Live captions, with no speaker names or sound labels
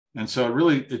And so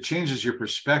it changes your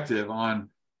perspective on,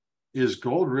 is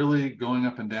gold really going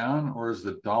up and down, or is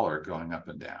the dollar going up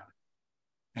and down?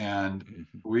 And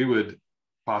we would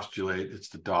postulate it's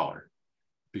the dollar,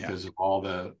 because of all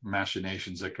the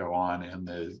machinations that go on and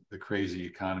the crazy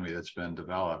economy that's been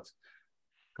developed.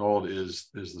 Gold is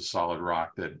the solid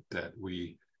rock that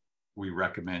we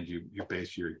recommend you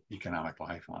base your economic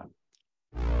life on.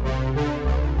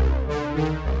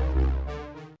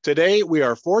 Today, we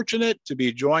are fortunate to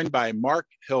be joined by Mark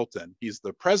Hilton. He's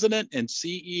the president and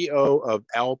CEO of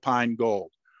Alpine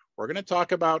Gold. We're going to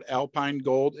talk about Alpine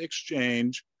Gold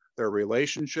Exchange, their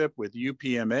relationship with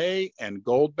UPMA and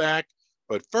Goldback.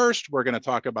 But first, we're going to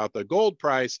talk about the gold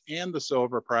price and the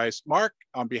silver price. Mark,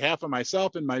 on behalf of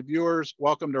myself and my viewers,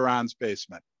 welcome to Ron's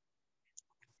Basement.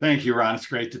 Thank you, Ron. It's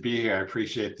great to be here. I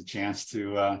appreciate the chance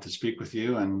to speak with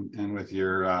you and with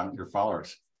your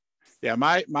followers. Yeah,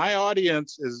 my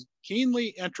audience is keenly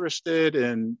interested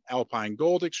in Alpine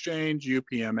Gold Exchange,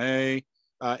 UPMA,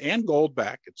 and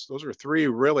Goldback. Those are three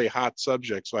really hot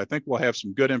subjects. So I think we'll have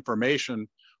some good information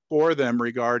for them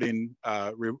regarding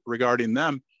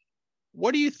them.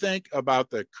 What do you think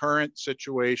about the current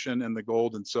situation in the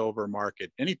gold and silver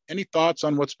market? Any thoughts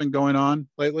on what's been going on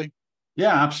lately?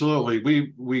 Yeah,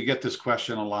 absolutely. We get this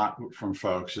question a lot from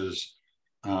folks: is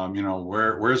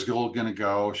where's gold going to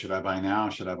go? Should I buy now?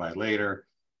 Should I buy later?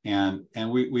 And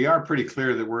we are pretty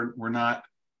clear that we're not.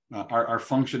 Our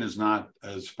function is not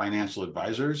as financial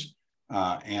advisors,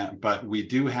 but we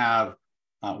do have.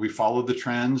 We follow the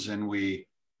trends, and we've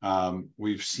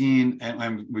seen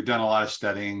and we've done a lot of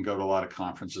studying, go to a lot of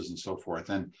conferences and so forth.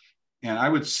 And I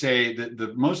would say that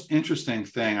the most interesting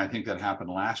thing I think that happened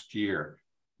last year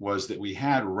was that we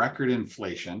had record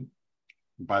inflation.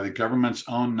 By the government's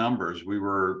own numbers, we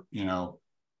were,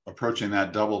 approaching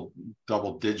that double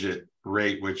digit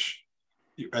rate, which,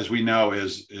 as we know,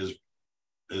 is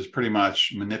pretty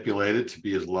much manipulated to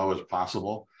be as low as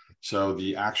possible. So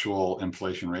the actual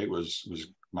inflation rate was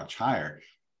much higher.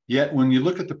 Yet when you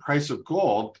look at the price of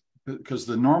gold, because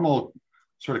the normal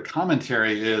sort of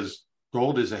commentary is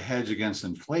gold is a hedge against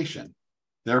inflation.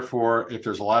 Therefore, if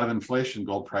there's a lot of inflation,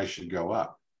 gold price should go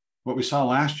up. What we saw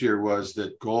last year was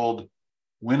that gold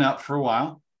went up for a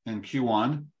while in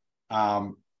Q1,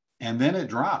 and then it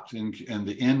dropped in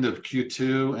the end of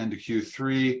Q2 into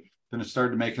Q3. Then it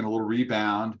started making a little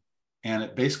rebound, and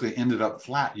it basically ended up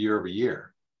flat year over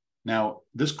year. Now,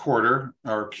 this quarter,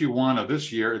 or Q1 of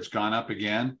this year, it's gone up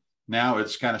again. Now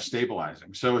it's kind of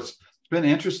stabilizing. So it's been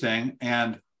interesting,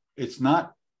 and it's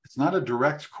not a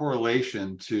direct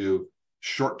correlation to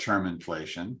short-term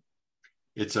inflation.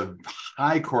 It's a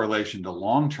high correlation to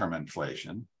long-term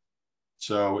inflation.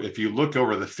 So if you look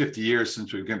over the 50 years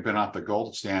since we've been off the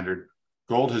gold standard,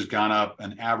 gold has gone up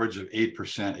an average of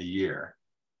 8% a year.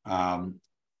 And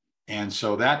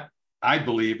so that, I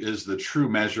believe, is the true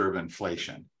measure of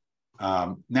inflation.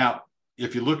 Now,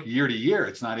 if you look year to year,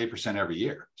 it's not 8% every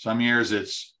year. Some years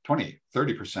it's 20,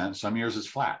 30%. Some years it's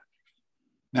flat.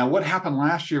 Now, what happened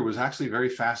last year was actually very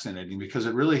fascinating, because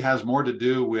it really has more to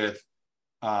do with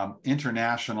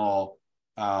international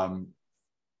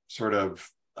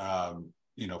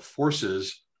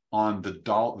forces on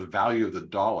the value of the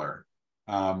dollar.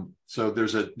 So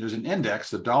there's an index,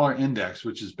 the dollar index,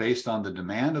 which is based on the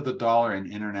demand of the dollar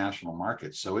in international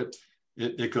markets. So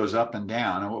it goes up and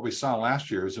down. And what we saw last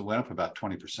year is it went up about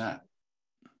 20%.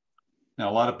 Now,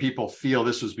 a lot of people feel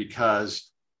this was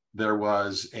because there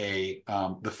was the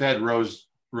Fed rose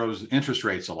interest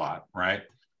rates a lot, right?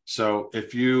 So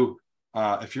if you're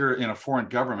in a foreign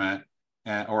government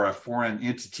or a foreign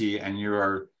entity, and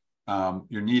you're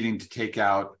needing to take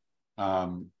out,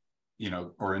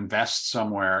 or invest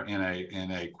somewhere in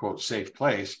a quote safe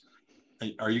place,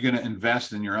 are you going to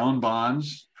invest in your own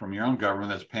bonds from your own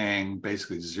government that's paying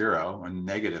basically zero or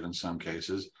negative in some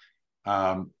cases,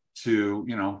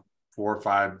 to 4 or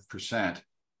 5%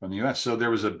 from the U.S.? So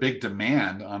there was a big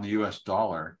demand on the U.S.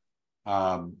 dollar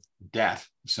debt,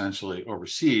 essentially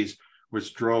overseas,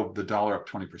 which drove the dollar up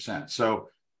 20%. So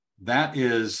that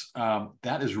is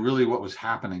really what was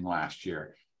happening last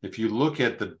year. If you look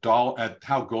at at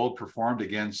how gold performed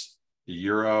against the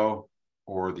euro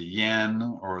or the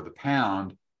yen or the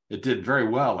pound, it did very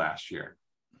well last year,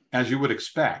 as you would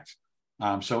expect.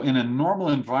 So in a normal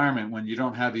environment, when you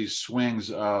don't have these swings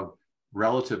of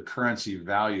relative currency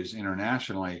values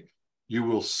internationally, you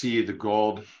will see the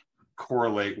gold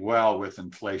correlate well with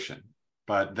inflation.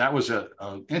 But that was an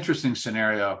interesting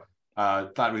scenario.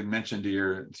 Thought we'd mention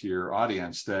to your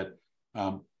audience that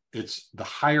it's the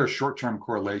higher short-term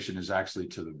correlation is actually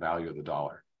to the value of the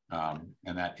dollar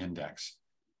and that index.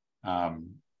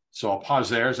 So I'll pause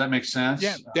there. Does that make Yeah,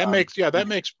 sense? that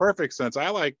makes perfect sense. I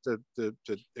like to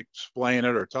explain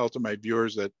it or tell it to my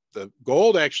viewers that the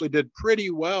gold actually did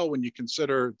pretty well when you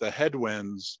consider the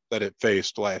headwinds that it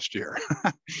faced last year.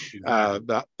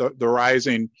 Exactly. The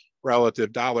rising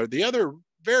relative dollar. The other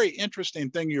very interesting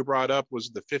thing you brought up was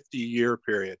the 50-year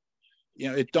period. You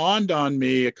know, it dawned on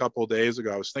me a couple of days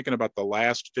ago. I was thinking about the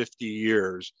last 50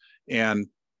 years, and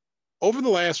over the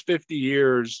last 50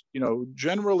 years, you know,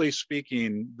 generally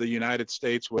speaking, the United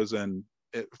States was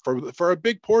for a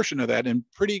big portion of that, in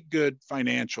pretty good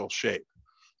financial shape.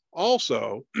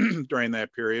 Also, during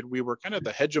that period, we were kind of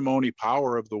the hegemony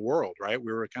power of the world, right?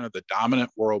 We were kind of the dominant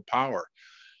world power.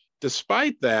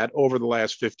 Despite that, over the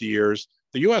last 50 years,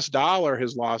 the US dollar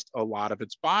has lost a lot of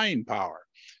its buying power.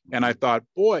 And I thought,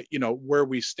 boy, you know, where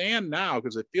we stand now,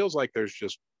 because it feels like there's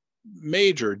just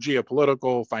major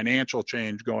geopolitical, financial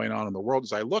change going on in the world.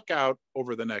 As I look out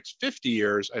over the next 50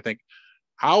 years, I think,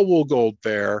 how will gold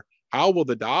fare? How will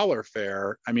the dollar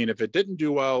fare? I mean, if it didn't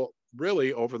do well,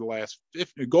 really, over the last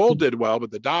 50, gold did well,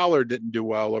 but the dollar didn't do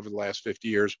well over the last 50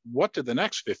 years. What did the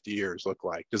next 50 years look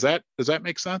like? Does that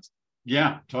make sense?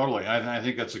 Yeah, totally. I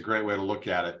think that's a great way to look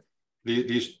at it.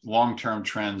 These long-term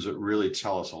trends that really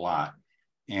tell us a lot.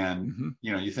 And, Mm-hmm.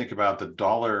 you know, you think about the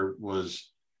dollar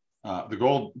was, the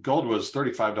gold was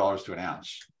 $35 to an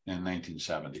ounce in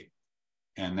 1970.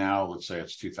 And now let's say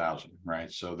it's 2000,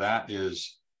 right? So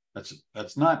that's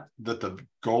not that the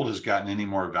gold has gotten any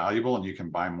more valuable and you can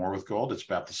buy more with gold. It's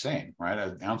about the same, right?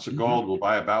 An ounce of gold will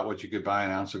buy about what you could buy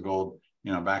an ounce of gold,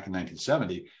 you know, back in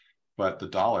 1970, but the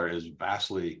dollar is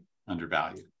vastly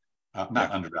undervalued.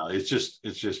 Not undervalued.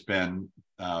 It's just been,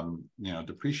 you know,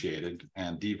 depreciated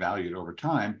and devalued over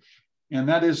time. And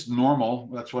that is normal.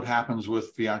 That's what happens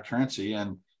with fiat currency.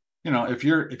 And, you know, if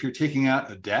you're taking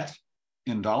out a debt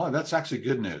in dollar, that's actually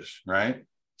good news, right?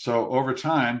 So over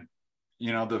time,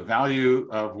 you know, the value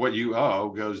of what you owe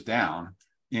goes down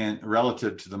in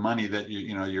relative to the money that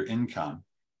you know, your income.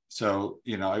 So,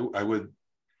 you know,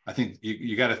 I think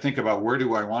you got to think about, where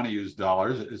do I want to use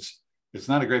dollars? It's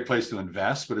not a great place to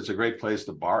invest, but it's a great place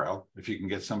to borrow if you can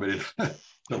get somebody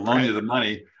to loan you the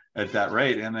money at that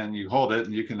rate, and then you hold it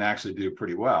and you can actually do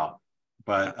pretty well.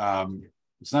 But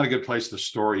it's not a good place to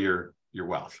store your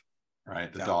wealth,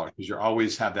 right? The dollar, because you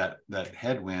always have that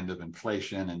headwind of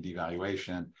inflation and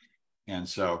devaluation. And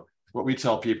so what we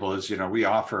tell people is, you know, we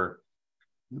offer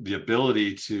the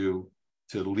ability to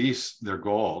lease their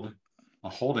gold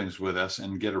holdings with us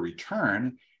and get a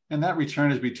return. And that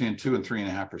return is between 2 and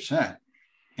 3.5%.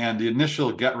 And the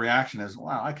initial gut reaction is,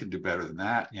 wow, I could do better than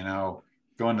that, you know,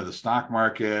 go into the stock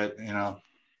market, you know,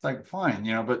 it's like, fine,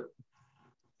 you know, but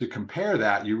to compare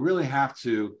that, you really have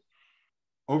to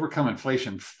overcome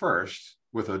inflation first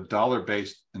with a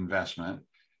dollar-based investment,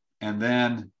 and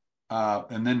then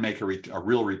make a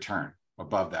real return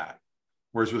above that.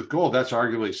 Whereas with gold, that's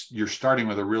arguably, you're starting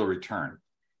with a real return.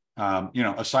 You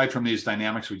know, aside from these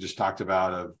dynamics we just talked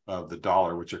about of the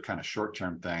dollar, which are kind of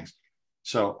short-term things.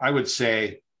 So I would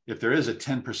say, if there is a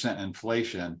 10%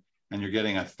 inflation and you're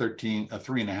getting a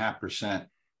 3.5%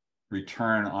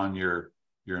 return on your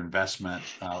investment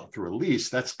through a lease,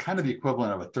 that's kind of the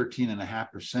equivalent of a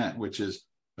 13.5%, which is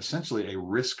essentially a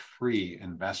risk-free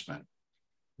investment.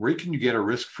 Where can you get a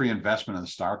risk-free investment in the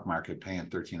stock market paying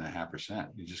 13.5%?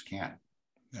 You just can't,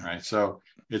 right? So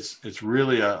it's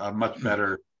really a much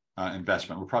better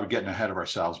investment. We're probably getting ahead of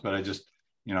ourselves, but I just,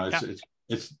 you know,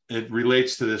 it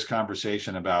relates to this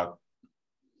conversation about,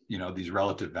 you know, these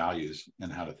relative values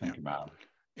and how to think about them.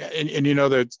 Yeah, and you know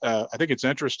that I think it's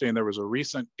interesting. There was a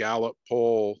recent Gallup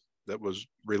poll that was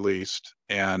released,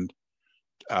 and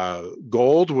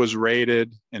gold was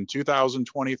rated in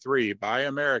 2023 by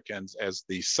Americans as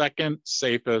the second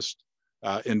safest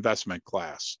investment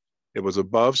class. It was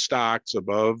above stocks,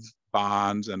 above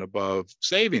bonds, and above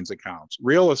savings accounts.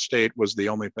 Real estate was the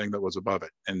only thing that was above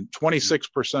it, and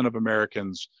 26% of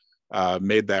Americans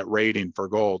made that rating for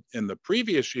gold. In the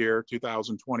previous year,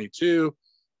 2022,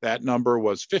 that number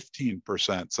was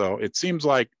 15%. So it seems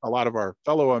like a lot of our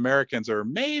fellow Americans are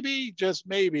maybe, just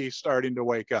maybe, starting to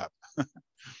wake up.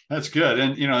 That's good.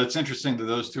 And, you know, it's interesting that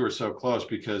those two are so close,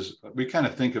 because we kind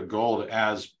of think of gold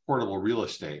as portable real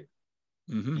estate.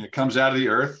 It comes out of the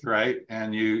earth, right?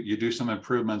 And you do some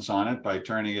improvements on it by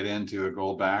turning it into a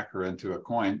gold back or into a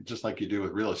coin, just like you do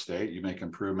with real estate. You make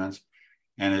improvements,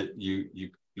 and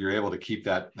you're able to keep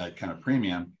that kind of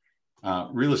premium.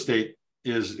 Real estate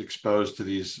is exposed to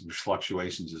these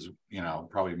fluctuations, as you know,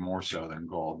 probably more so than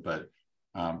gold. But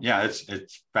yeah,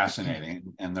 it's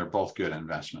fascinating, and they're both good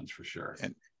investments for sure.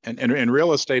 And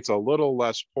real estate's a little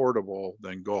less portable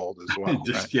than gold as well.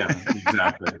 Just, right? yeah,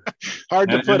 exactly. Hard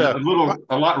to put a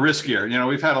lot riskier. You know,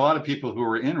 we've had a lot of people who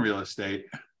were in real estate,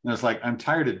 and it's like, I'm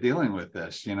tired of dealing with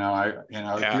this. You know,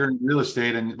 if you're in real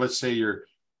estate, and let's say you're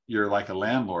like a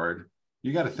landlord,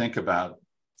 you got to think about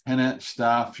tenant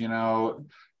stuff, you know,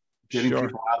 getting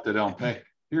people out that don't pay.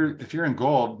 If you're in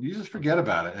gold, you just forget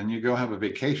about it and you go have a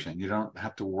vacation. You don't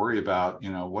have to worry about,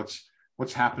 you know,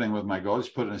 what's happening with my gold.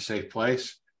 Just put it in a safe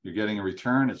place. You're getting a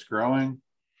return. It's growing.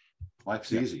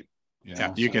 Life's easy. You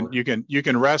know? You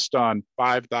can rest on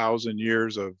 5,000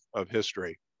 years of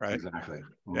history, right? Exactly.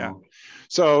 Mm-hmm. Yeah.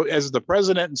 So, as the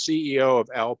president and CEO of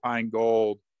Alpine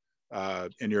Gold,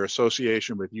 in your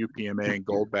association with UPMA and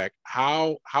Goldback,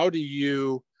 how do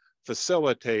you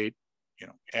facilitate, you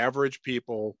know, average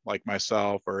people like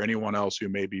myself or anyone else who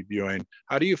may be viewing?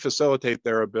 How do you facilitate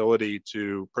their ability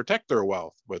to protect their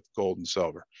wealth with gold and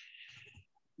silver?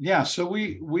 Yeah, so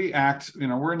we act, you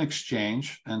know, we're an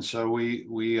exchange, and so we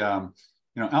you know,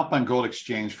 Alpine Gold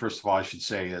Exchange, first of all, I should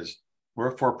say, is we're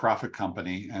a for-profit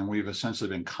company, and we've essentially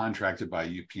been contracted by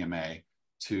UPMA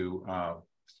to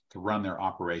run their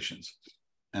operations.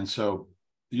 And so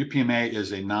UPMA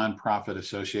is a nonprofit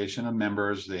association of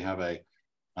members. They have an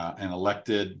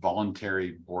elected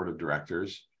voluntary board of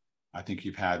directors. I think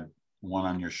you've had one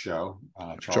on your show,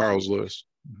 Charles Lewis.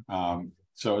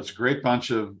 So it's a great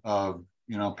bunch of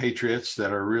you know, patriots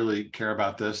that are really care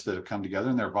about this, that have come together,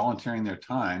 and they're volunteering their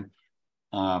time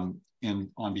on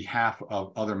behalf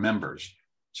of other members.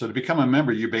 So to become a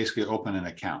member, you basically open an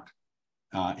account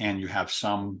and you have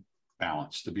some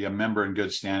balance. To be a member in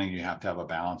good standing, you have to have a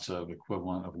balance of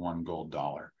equivalent of $1 gold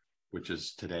dollar, which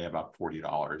is today about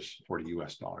 $40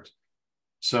 US dollars.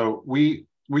 So we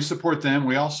support them.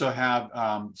 We also have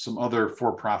some other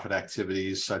for-profit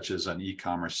activities, such as an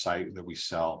e-commerce site that we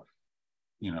sell,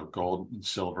 you know, gold and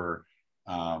silver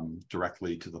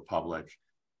directly to the public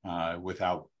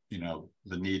without, you know,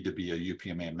 the need to be a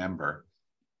UPMA member.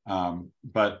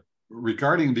 But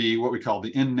regarding what we call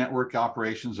the in-network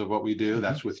operations of what we do,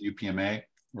 that's with UPMA,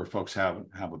 where folks have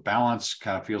a balance,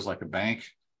 kind of feels like a bank,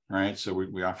 right? So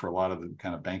we offer a lot of the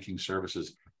kind of banking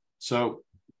services. So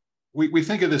we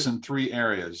think of this in three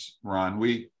areas, Ron.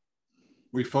 We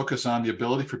focus on the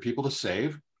ability for people to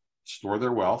save, store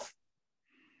their wealth.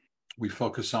 We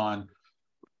focus on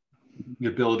the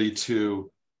ability to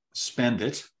spend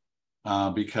it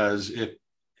because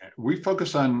we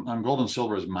focus on gold and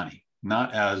silver as money,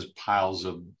 not as piles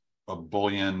of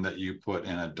bullion that you put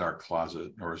in a dark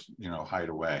closet or, you know, hide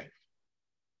away.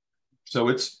 So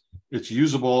it's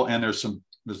usable, and there's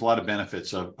a lot of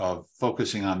benefits of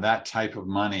focusing on that type of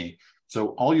money. So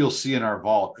all you'll see in our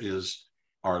vault is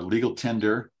our legal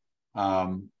tender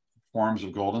forms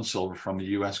of gold and silver from the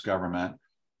U.S. government,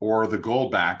 or the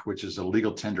Goldback, which is a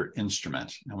legal tender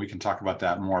instrument. And we can talk about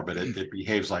that more, but it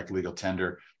behaves like legal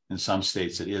tender. In some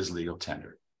states, it is legal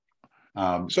tender.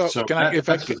 So can I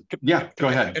go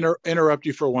ahead. Interrupt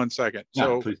you for 1 second.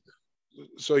 Yeah, please.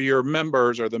 So your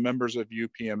members, or the members of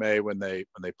UPMA, when they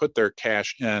put their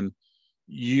cash in,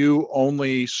 you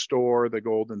only store the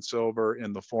gold and silver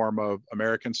in the form of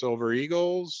American Silver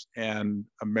Eagles and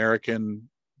American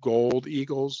Gold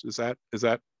Eagles. Is that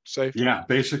safe? Yeah,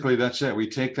 basically that's it. We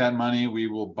take that money, we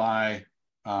will buy,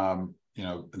 you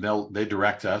know, they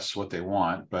direct us what they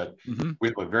want, but we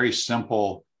have a very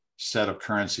simple set of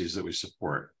currencies that we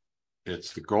support.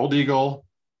 It's the Gold Eagle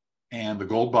and the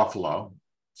Gold Buffalo.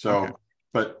 So,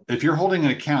 but if you're holding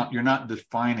an account, you're not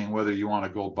defining whether you want a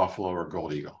Gold Buffalo or a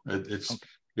Gold Eagle. It's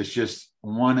just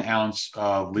 1 ounce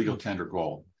of legal tender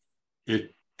gold.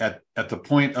 At the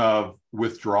point of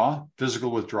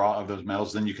physical withdrawal of those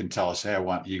metals, then you can tell us, hey, I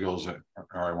want Eagles or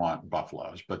I want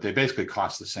Buffaloes. But they basically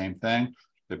cost the same thing.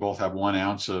 They both have 1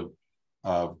 ounce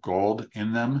of gold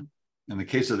in them. In the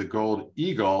case of the Gold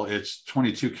Eagle, it's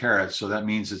 22 carats. So that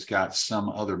means it's got some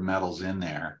other metals in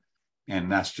there.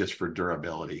 And that's just for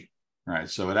durability, right?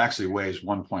 So it actually weighs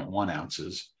 1.1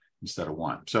 ounces instead of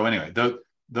 1. So anyway,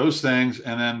 those things,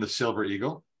 and then the Silver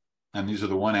Eagle. And these are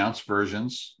the 1 ounce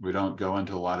versions. We don't go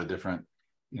into a lot of different,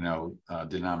 you know,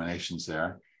 denominations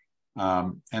there.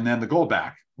 And then the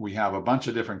Goldback. We have a bunch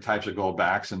of different types of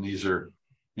Goldbacks, and these are,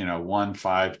 you know, 1,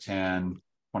 5, 10,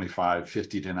 25,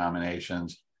 50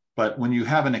 denominations. But when you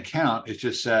have an account, it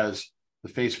just says the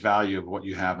face value of what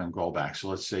you have in Goldbacks. So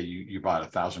let's say you bought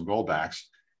 1,000 Goldbacks.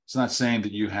 It's not saying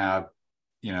that you have,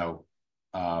 you know,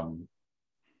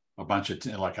 a bunch of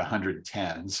like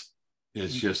 110s.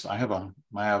 It's just I have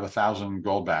 1,000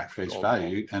 Goldback face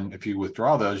value, and if you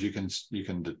withdraw those, you can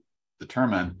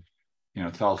determine, you know,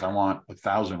 tell us I want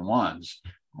 1,000 ones,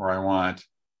 or I want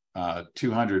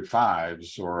 200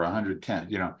 5s or 110,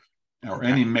 you know, or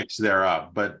any mix thereof.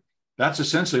 But that's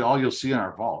essentially all you'll see in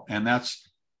our vault. And that's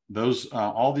those,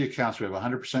 all the accounts. We have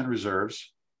 100%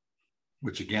 reserves,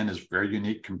 which again is very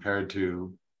unique compared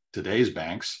to today's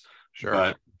banks,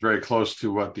 but very close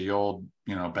to what the old,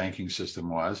 banking system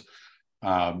was.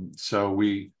 So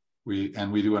we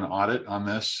do an audit on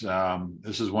this.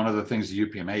 This is one of the things the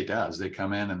UPMA does. They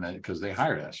come in and because they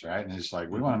hired us, right? And it's like,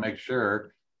 we want to make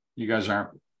sure you guys aren't,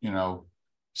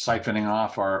 siphoning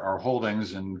off our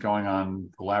holdings and going on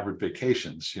elaborate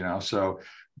vacations, So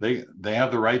they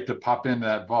have the right to pop into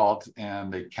that vault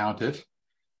and they count it,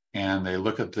 and they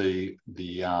look at the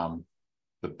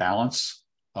balance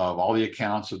of all the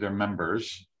accounts of their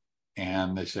members,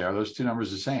 and they say, are those two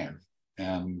numbers the same?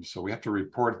 And so we have to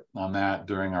report on that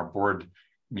during our board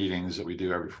meetings that we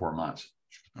do every 4 months.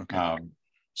 Okay.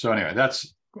 So anyway,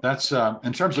 that's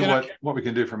in terms of what we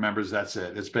can do for members. That's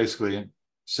it. It's basically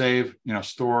save,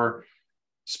 store,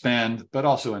 spend, but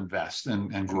also invest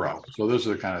and grow. So those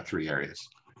are the kind of 3 areas.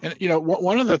 And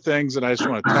one of the things that I just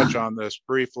want to touch on this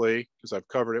briefly, because I've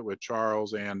covered it with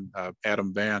Charles and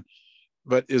Adam Van,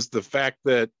 but is the fact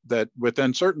that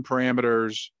within certain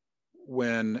parameters,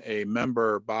 when a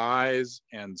member buys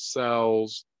and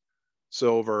sells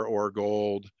silver or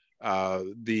gold,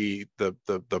 the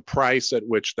price at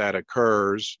which that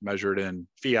occurs, measured in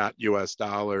fiat US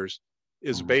dollars,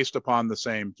 is based upon the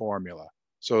same formula.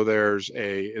 So there's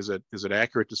is it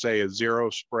accurate to say a zero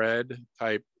spread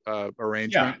type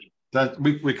arrangement? Yeah, that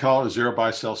we call it a zero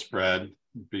buy sell spread,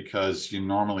 because you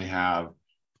normally have,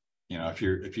 if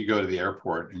you go to the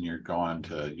airport and you're going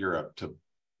to Europe to,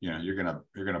 you're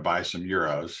gonna buy some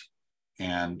euros,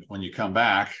 and when you come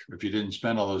back, if you didn't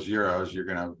spend all those euros, you're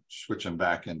gonna switch them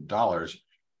back in dollars.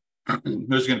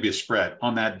 There's going to be a spread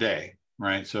on that day,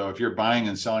 right? So if you're buying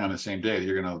and selling on the same day,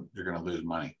 you're gonna lose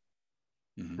money.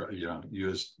 You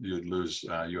would lose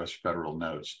U.S. federal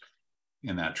notes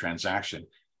in that transaction.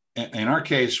 In our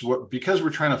case, because we're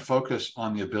trying to focus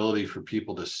on the ability for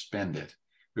people to spend it,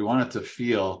 we want it to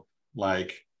feel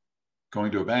like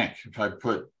going to a bank. If I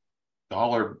put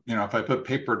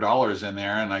paper dollars in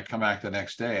there and I come back the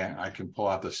next day, I can pull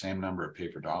out the same number of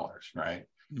paper dollars, right?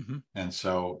 And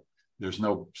so there's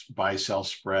no buy sell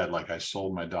spread, like I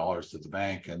sold my dollars to the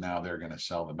bank and now they're going to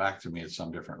sell them back to me at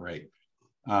some different rate.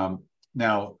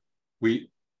 Now,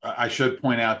 I should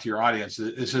point out to your audience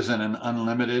that this isn't an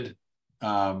unlimited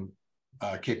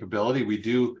capability. We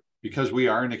do, because we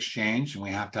are an exchange and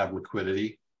we have to have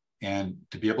liquidity, and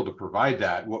to be able to provide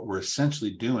that, what we're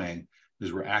essentially doing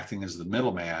is we're acting as the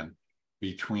middleman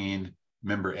between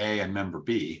member A and member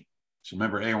B. So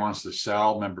member A wants to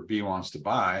sell, member B wants to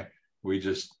buy. We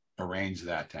just arrange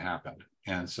that to happen.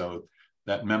 And so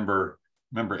that member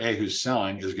A who's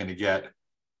selling is going to get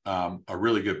a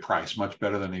really good price, much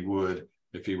better than he would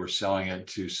if he were selling it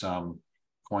to some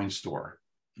coin store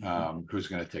who's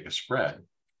going to take a spread.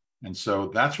 And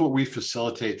so that's what we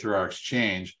facilitate through our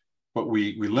exchange, but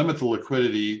we limit the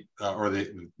liquidity or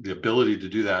the ability to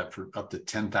do that for up to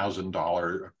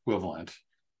 $10,000 equivalent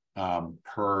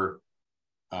per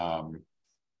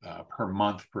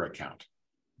month per account.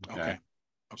 Okay.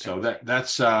 So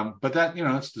that's but that,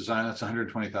 it's designed, that's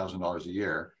 $120,000 a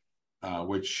year,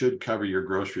 which should cover your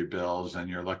grocery bills and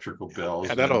your electrical bills.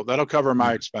 Yeah, that'll cover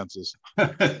my expenses.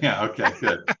 Yeah. Okay.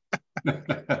 Good.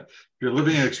 If you're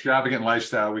living an extravagant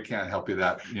lifestyle, we can't help you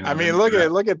that. I mean, look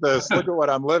at this. Look at what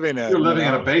I'm living in. You're living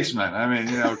in a basement. I mean,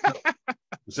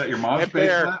 is that your mom's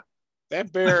basement?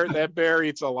 That bear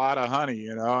eats a lot of honey.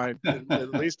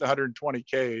 At least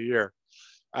 120K a year.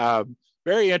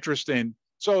 Very interesting.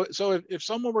 So if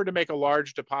someone were to make a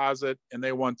large deposit and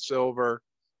they want silver,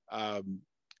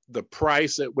 the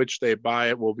price at which they buy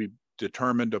it will be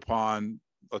determined upon,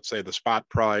 let's say, the spot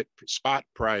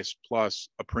price plus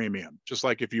a premium, just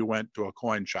like if you went to a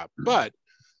coin shop. But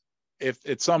if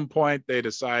at some point they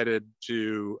decided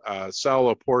to sell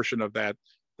a portion of that,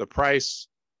 the price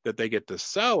that they get to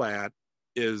sell at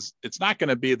it's not going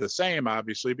to be the same,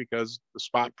 obviously, because the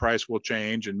spot price will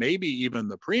change and maybe even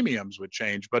the premiums would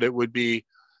change, but it would be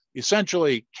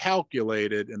essentially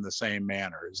calculated in the same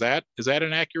manner. Is that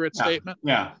an accurate statement?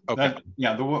 Yeah. Okay.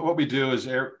 What we do is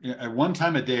at one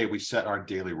time a day, we set our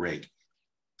daily rate.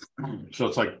 So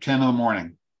it's like 10 in the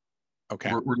morning.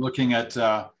 Okay. We're looking at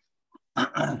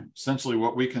essentially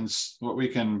what we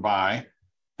can buy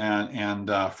and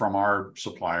from our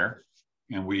supplier.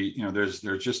 And there's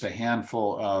just a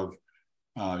handful of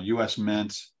U.S.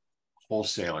 Mint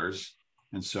wholesalers.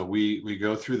 And so we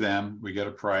go through them, we get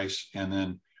a price, and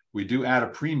then we do add a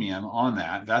premium on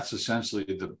that. That's essentially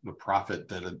the profit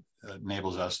that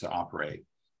enables us to operate.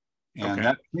 And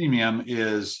that premium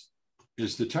is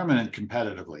is determined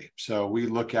competitively. So we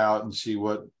look out and see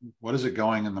what is it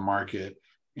going in the market,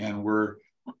 and we're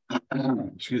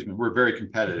excuse me, we're very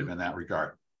competitive in that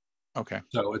regard. Okay.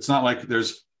 So it's not like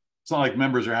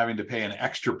members are having to pay an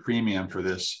extra premium for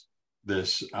this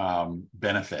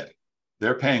benefit.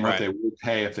 They're paying what they would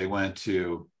pay if they went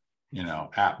to,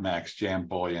 AppMex,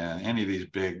 Jambollion, any of these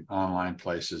big online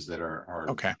places that are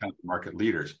okay. kind of market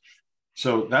leaders.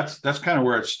 So that's kind of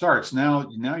where it starts. Now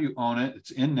you own it.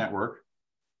 It's in network.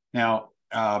 Now,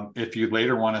 if you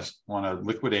later want to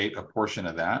liquidate a portion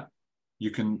of that, you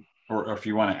can, or if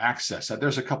you want to access that,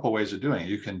 there's a couple of ways of doing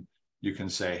it. You can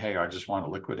say, hey, I just want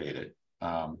to liquidate it.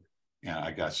 And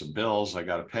I got some bills I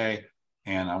got to pay,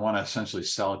 and I want to essentially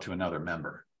sell it to another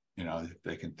member.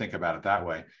 They can think about it that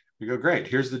way. We go, great,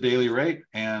 here's the daily rate,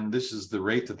 and this is the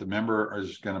rate that the member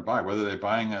is going to buy, whether they're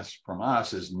buying from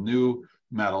us as new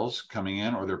metals coming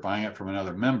in or they're buying it from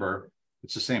another member,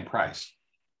 it's the same price.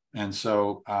 And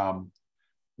so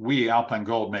we, Alpine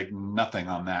Gold, make nothing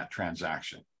on that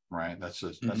transaction, right? That's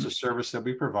a service that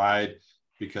we provide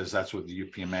because that's what the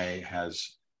UPMA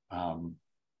has,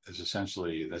 is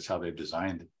essentially, that's how they've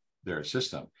designed their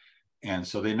system. And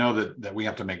so they know that we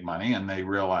have to make money, and they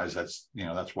realize that's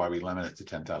why we limit it to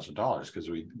 $10,000, because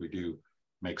we do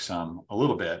make a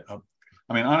little bit.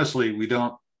 Honestly, we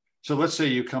don't. So let's say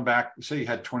you come back, say you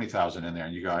had 20,000 in there,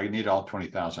 and you go, I need all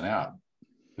 20,000 out.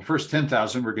 The first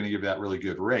 10,000, we're going to give that really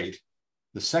good rate.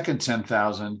 The second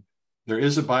 10,000, there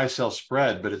is a buy sell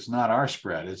spread, but it's not our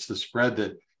spread. It's the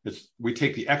spread we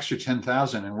take the extra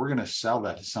 10,000 and we're going to sell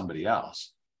that to somebody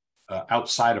else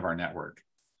outside of our network.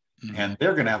 And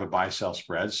they're going to have a buy sell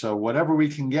spread. So whatever we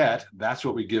can get, that's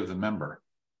what we give the member.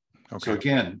 Okay. So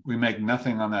again, we make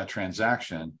nothing on that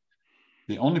transaction.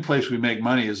 The only place we make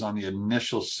money is on the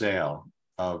initial sale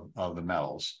of the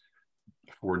metals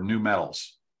for new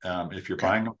metals. If you're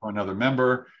buying them from another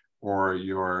member, or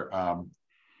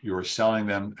you're selling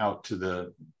them out to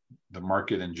the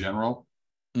market in general,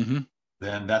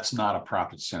 then that's not a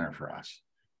profit center for us.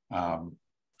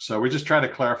 So we just try to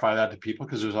clarify that to people,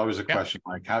 because there's always a question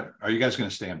like, how are you guys going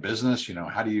to stay in business?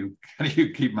 How do you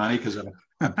keep money? Because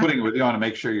I'm putting it with you on to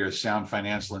make sure you're a sound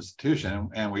financial institution,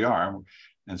 and we are.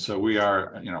 And so we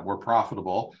are, we're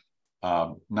profitable,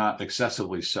 not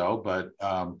excessively so, but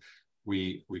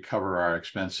we cover our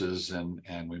expenses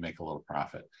and we make a little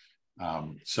profit.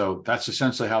 So that's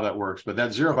essentially how that works. But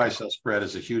that zero buy sell spread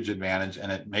is a huge advantage,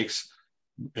 and it makes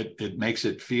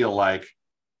it feel like,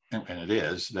 and it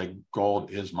is, that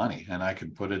gold is money, and I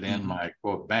can put it in my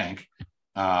quote bank,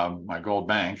 my gold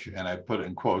bank, and I put it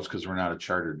in quotes because we're not a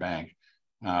chartered bank,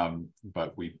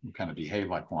 but we kind of behave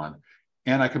like one,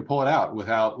 and I can pull it out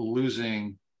without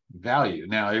losing value.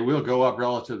 Now it will go up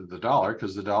relative to the dollar,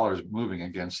 because the dollar is moving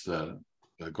against the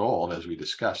gold, as we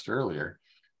discussed earlier,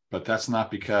 but that's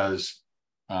not because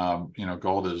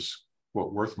gold is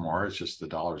worth more. It's just the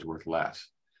dollar is worth less.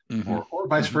 Or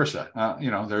vice versa.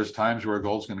 There's times where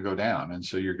gold's going to go down, and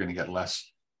so you're going to get less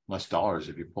dollars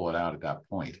if you pull it out at that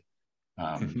point.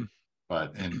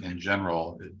 But in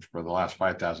general, for the last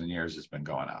 5,000 years, it's been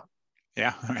going up.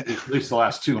 Yeah, at least the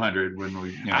last 200, when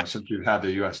we, since we've had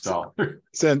the U.S. dollar.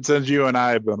 Since you and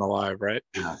I have been alive, right?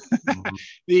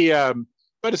 Yeah.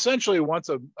 But essentially, once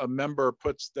a member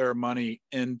puts their money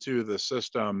into the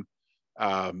system,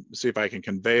 see if I can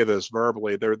convey this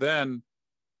verbally, they're then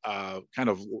kind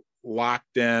of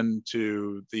locked in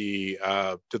to the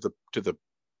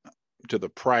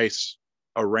price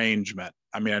arrangement.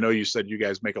 I know you said you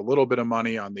guys make a little bit of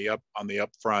money on the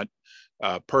upfront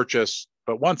purchase,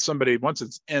 but once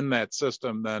it's in that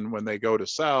system, then when they go to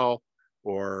sell,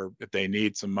 or if they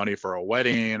need some money for a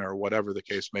wedding or whatever the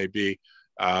case may be,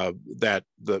 that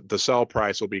the sell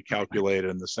price will be calculated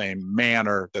in the same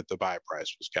manner that the buy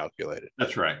price was calculated.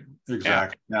 That's right.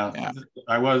 Exactly. Now,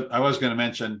 I was going to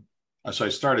mention, so I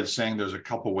started saying there's a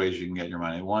couple ways you can get your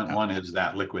money. One is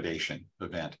that liquidation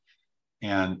event.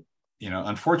 And,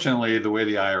 unfortunately, the way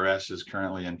the IRS is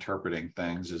currently interpreting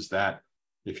things is that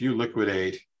if you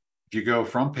go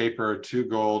from paper to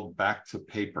gold back to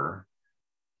paper,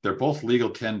 they're both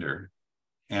legal tender.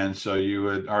 And so you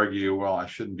would argue, well, I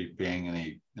shouldn't be paying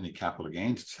any capital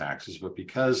gains taxes, but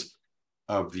because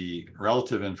of the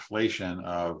relative inflation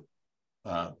of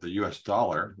the US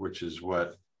dollar, which is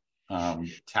what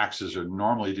taxes are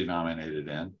normally denominated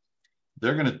in,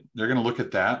 they're going to look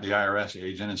at that, the IRS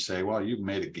agent, and say, well, you've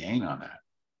made a gain on that.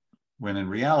 When in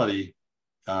reality,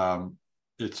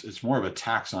 it's more of a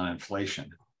tax on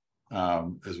inflation,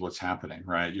 is what's happening,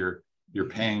 right? You're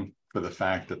paying for the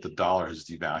fact that the dollar has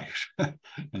devalued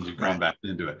and you've gone back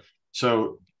into it.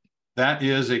 So that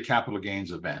is a capital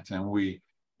gains event. And we,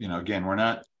 again, we're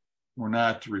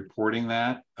not reporting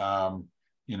that.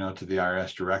 to the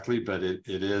IRS directly, but it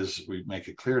is, we make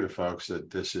it clear to folks that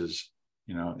this is,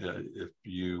 if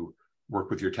you work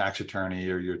with your tax attorney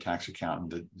or your tax accountant,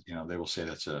 that, they will say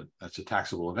that's a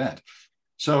taxable event.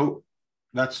 So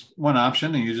that's one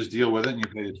option, and you just deal with it and you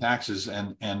pay the taxes,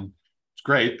 and it's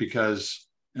great because,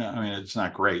 it's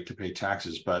not great to pay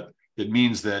taxes, but it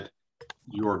means that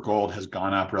your gold has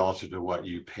gone up relative to what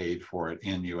you paid for it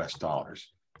in US dollars.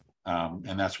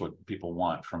 And that's what people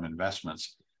want from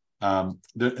investments.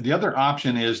 The other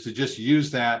option is to just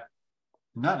use that,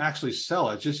 not actually sell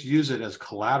it, just use it as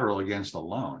collateral against a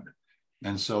loan.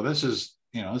 And so this is,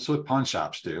 this is what pawn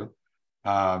shops do.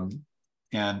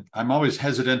 And I'm always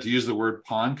hesitant to use the word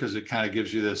pawn because it kind of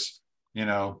gives you this,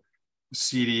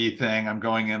 seedy thing. I'm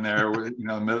going in there, in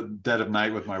the dead of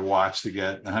night with my watch to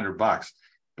get $100.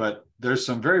 But there's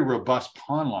some very robust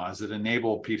pawn laws that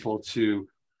enable people to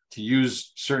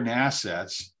use certain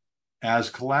assets as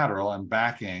collateral and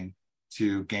backing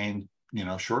to gain,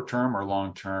 short-term or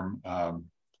long-term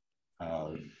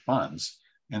funds.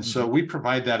 And so we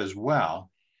provide that as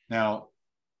well. Now,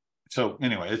 so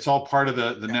anyway, it's all part of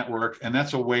the network. And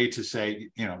that's a way to say,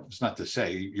 it's not to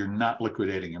say you're not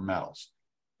liquidating your metals,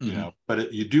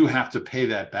 but you do have to pay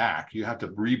that back. You have to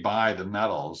rebuy the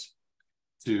metals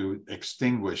to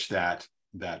extinguish that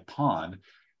pawn.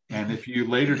 And if you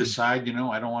later decide,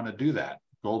 I don't want to do that,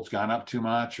 gold's gone up too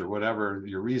much or whatever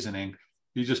your reasoning,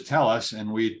 you just tell us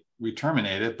and we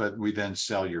terminate it, but we then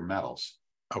sell your metals.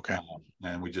 Okay.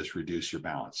 And we just reduce your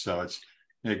balance. So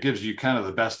it gives you kind of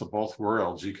the best of both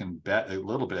worlds. You can bet a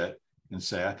little bit and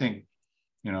say, I think,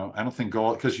 I don't think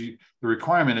gold, because the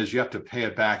requirement is you have to pay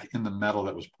it back in the metal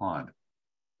that was pawned.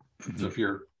 So if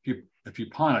you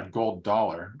pawn a gold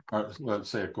dollar, or let's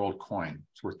say a gold coin,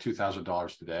 it's worth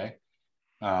 $2,000 today.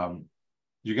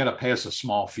 You got to pay us a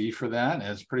small fee for that, and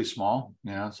it's pretty small.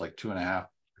 It's like 2.5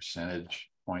 percentage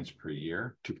points per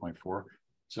year, 2.4.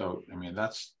 So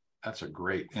that's a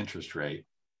great interest rate,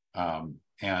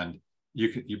 and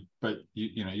you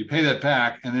pay that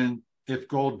back, and then if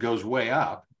gold goes way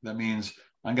up, that means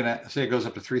I'm going to say it goes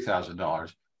up to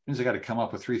 $3,000. Means I got to come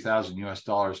up with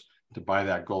 $3,000 to buy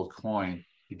that gold coin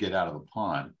to get out of the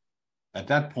pawn. At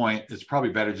that point, it's probably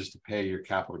better just to pay your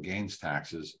capital gains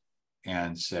taxes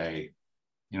and say,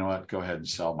 you know what, go ahead and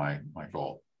sell my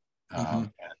gold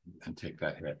and take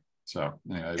that hit. So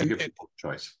anyway, we give people a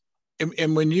choice.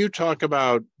 And when you talk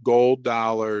about gold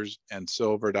dollars and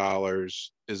silver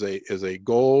dollars, is a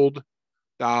gold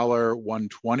dollar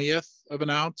 1/20th of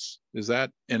an ounce? Is that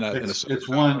it's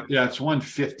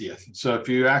 1/50th. So if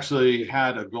you actually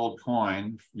had a gold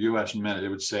coin, US minute, it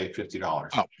would say $50.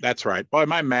 Oh, that's right. Boy,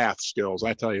 my math skills,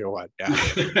 I tell you what. Yeah.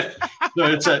 So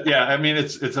it's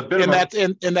a bit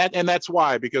and that's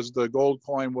why, because the gold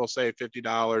coin will say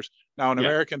 $50. Now an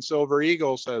American Silver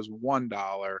Eagle says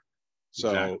 $1. So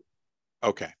exactly.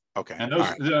 Okay. And those,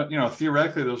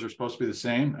 theoretically, those are supposed to be the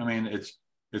same.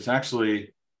 It's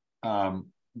actually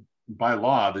by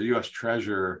law, the U.S.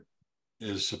 Treasurer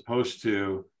is supposed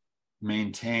to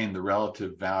maintain the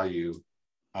relative value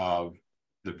of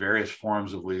the various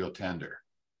forms of legal tender.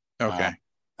 Okay.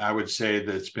 I would say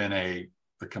that it's been a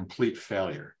complete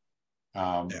failure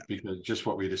because just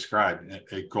what we described,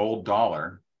 a gold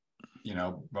dollar,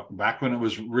 back when it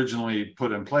was originally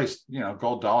put in place,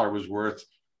 gold dollar was worth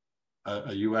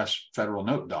a U.S. federal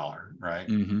note dollar, right?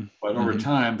 But over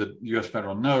time, the U.S.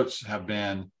 federal notes have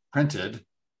been printed,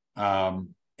 and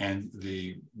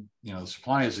the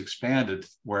supply has expanded,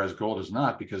 whereas gold is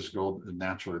not, because gold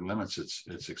naturally limits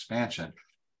its expansion.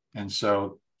 And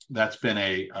so that's been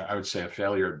I would say, a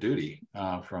failure of duty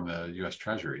from the U.S.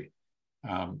 Treasury.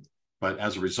 But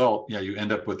as a result, you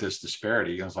end up with this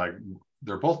disparity. It's like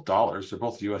they're both dollars, they're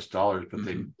both U.S. dollars, but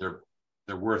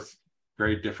they're worth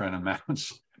very different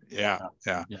amounts.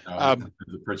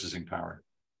 The purchasing power.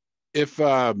 If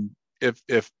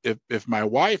my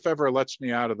wife ever lets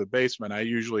me out of the basement, I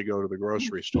usually go to the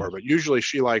grocery store, but usually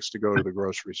she likes to go to the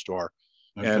grocery store.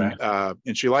 Okay.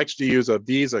 And she likes to use a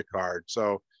Visa card.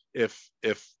 So if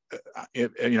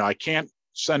I can't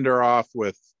send her off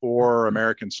with 4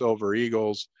 American Silver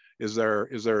Eagles, is there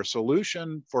a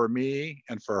solution for me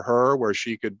and for her where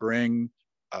she could bring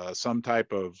some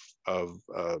type of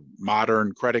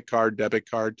modern credit card, debit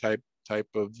card type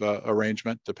of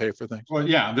arrangement to pay for things? Well,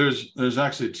 there's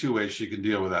actually 2 ways she can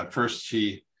deal with that. First,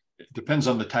 it depends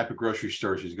on the type of grocery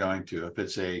store she's going to. If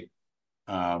it's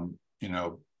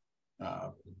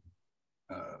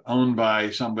owned by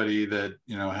somebody that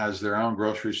has their own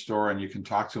grocery store, and you can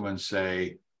talk to them and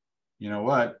say, you know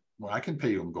what, well, I can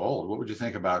pay you in gold. What would you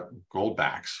think about gold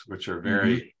backs, which are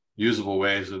very usable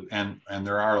ways of, and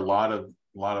there are a lot of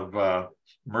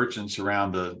merchants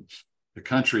around the the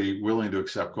country willing to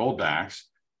accept gold backs,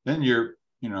 then you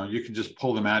can just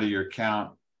pull them out of your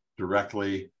account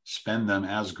directly, spend them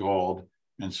as gold.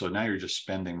 And so now you're just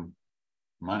spending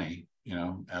money,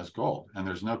 as gold, and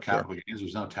there's no capital gains,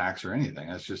 there's no tax or anything.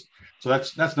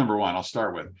 That's number one I'll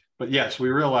start with. But yes, we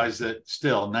realize that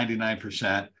still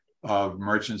 99% of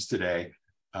merchants today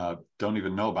don't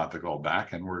even know about the gold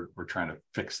back, and we're trying to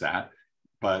fix that.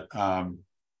 But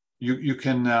you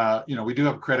can, we do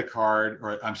have a credit card,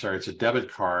 or I'm sorry, it's a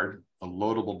debit card, a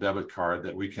loadable debit card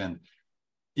that we can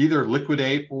either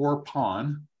liquidate or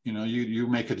pawn. You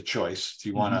make it a choice. If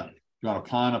you want to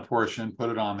pawn a portion, put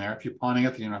it on there. If you're pawning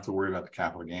it, then you don't have to worry about the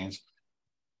capital gains.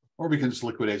 Or we can just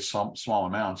liquidate some small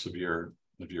amounts of your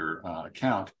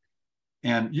account,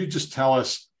 and you just tell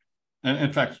us. And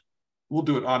in fact, we'll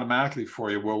do it automatically for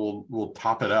you, where we'll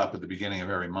top it up at the beginning of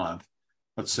every month.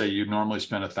 Let's say you normally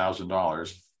spend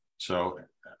 $1,000, so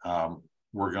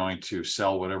we're going to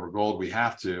sell whatever gold we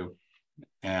have to,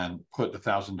 and put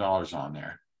 $1,000 on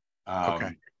there.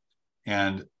 Okay.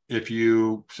 And if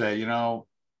you say,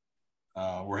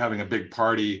 we're having a big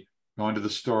party, going to the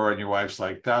store, and your wife's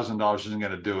like, $1,000 isn't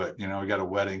going to do it. We got a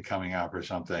wedding coming up or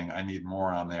something. I need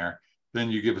more on there. Then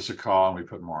you give us a call and we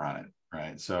put more on it.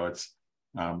 Right. So it's,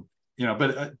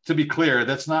 but to be clear,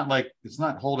 that's not like, it's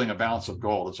not holding a balance of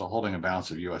gold. It's holding a balance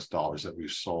of US dollars that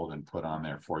we've sold and put on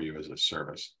there for you as a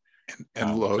service.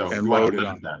 And loaded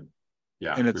on that.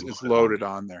 Yeah. And it's loaded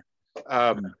on there.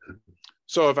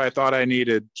 So if I thought I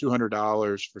needed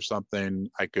 $200 for something,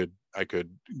 I could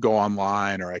go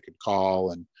online, or I could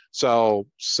call and sell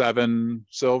 7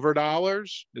 silver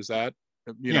dollars. Is that,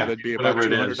 that'd be about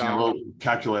 $200. We'll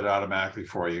calculate it automatically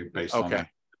for you based on the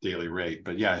daily rate.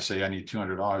 But yeah, I say I need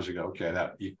 $200. You go, okay,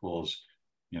 that equals,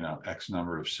 X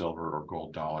number of silver or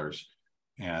gold dollars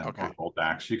and or gold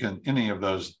backs. You can, any of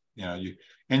those, you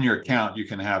in your account, you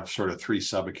can have sort of 3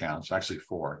 sub accounts, actually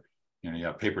 4. You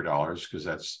have paper dollars, because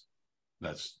that's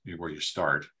where you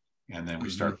start. And then we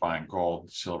start buying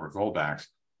gold, silver, gold backs.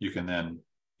 You can then,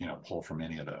 pull from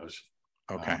any of those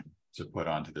to put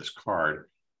onto this card.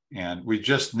 And we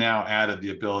just now added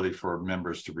the ability for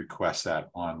members to request that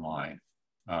online.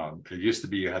 It used to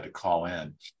be you had to call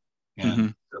in, and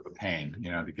it was a pain,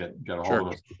 to get a hold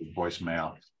of us with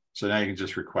voicemail. So now you can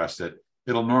just request it.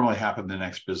 It'll normally happen the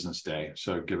next business day.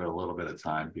 So give it a little bit of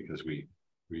time, because we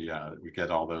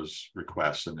get all those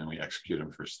requests, and then we execute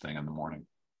them first thing in the morning.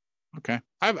 Okay.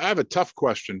 I have a tough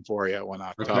question for you. Well,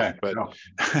 not tough, but No.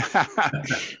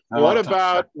 what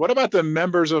about the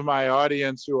members of my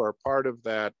audience who are part of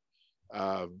that,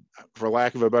 for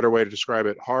lack of a better way to describe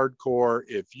it, hardcore?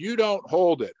 If you don't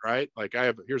hold it, right? Like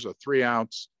here's a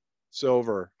 3-ounce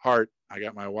silver heart I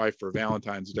got my wife for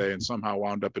Valentine's Day, and somehow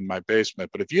wound up in my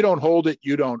basement. But if you don't hold it,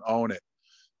 you don't own it.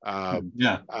 How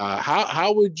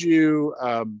would you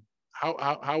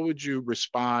how would you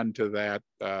respond to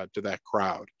that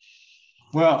crowd?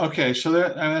 Well, okay, so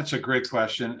that's a great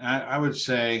question. I would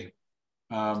say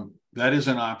that is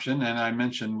an option. And I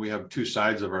mentioned we have 2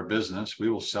 sides of our business. We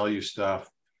will sell you stuff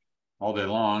all day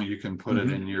long. You can put it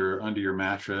in under your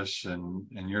mattress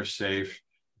and you're safe.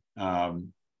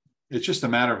 It's just a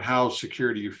matter of how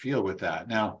secure do you feel with that.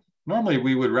 Now, normally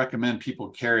we would recommend people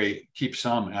keep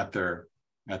some at their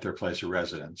place of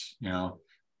residence,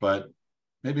 but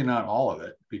maybe not all of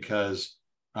it, because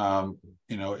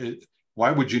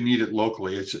why would you need it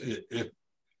locally?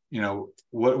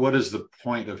 What is the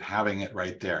point of having it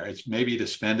right there? It's maybe to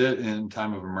spend it in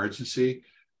time of emergency,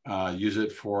 use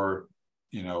it for,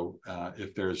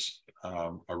 if there's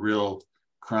a real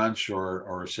crunch,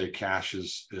 or say cash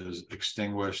is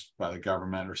extinguished by the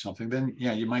government or something, then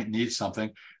yeah, you might need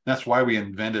something. That's why we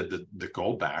invented the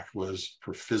gold back, was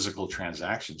for physical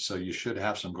transactions. So you should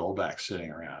have some gold back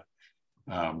sitting around.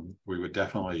 We would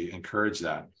definitely encourage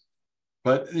that.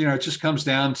 But, it just comes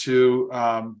down to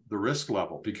the risk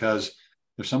level, because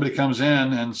if somebody comes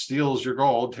in and steals your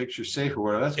gold, takes your safe or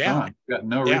whatever, that's gone. You've got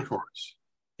no recourse.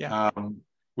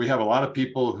 We have a lot of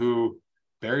people who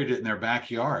buried it in their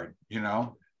backyard,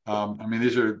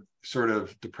 these are sort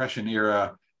of Depression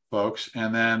era folks,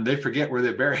 and then they forget where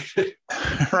they buried it.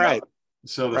 Right.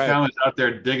 So the family's out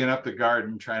there digging up the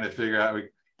garden, trying to figure out,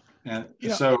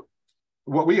 so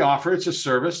what we offer, it's a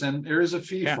service, and there is a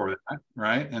fee for that,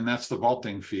 right? And that's the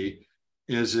vaulting fee.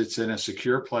 It's in a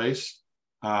secure place.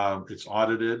 It's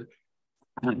audited.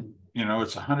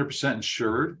 It's 100%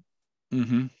 insured.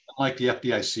 Unlike the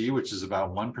FDIC, which is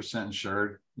about 1%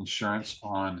 insurance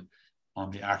on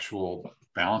the actual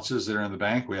balances that are in the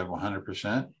bank, we have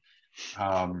 100%.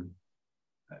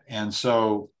 And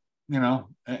so,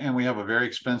 and we have a very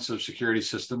expensive security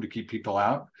system to keep people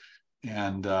out.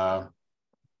 And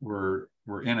we're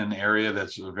we're in an area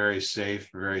that's a very safe,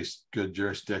 very good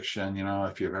jurisdiction. You know,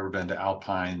 if you've ever been to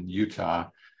Alpine, Utah,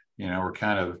 you know, we're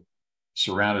kind of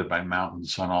surrounded by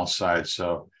mountains on all sides.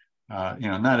 So, you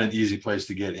know, not an easy place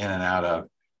to get in and out of.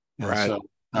 And Right. so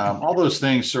all those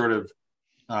things sort of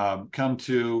come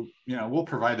to, you know, we'll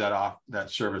provide that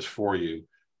service for you.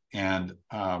 And,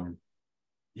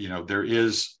 you know, there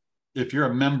is, if you're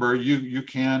a member, you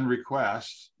can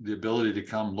request the ability to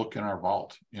come look in our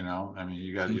vault. You know, I mean,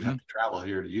 you'd have to travel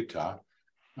here to Utah.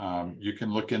 You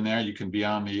can look in there. You can be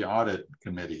on the audit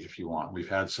committee if you want. We've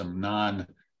had some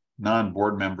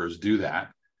non-board members do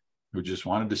that, who just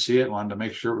wanted to see it, wanted to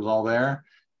make sure it was all there.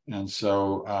 And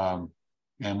so,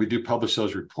 and we do publish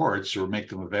those reports or make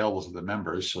them available to the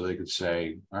members so they could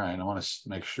say, all right, I want to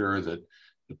make sure that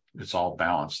it's all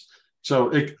balanced.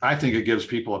 So I think it gives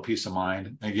people a peace of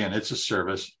mind. Again, it's a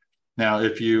service. Now,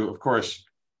 if you, of course,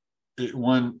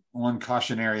 one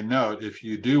cautionary note, if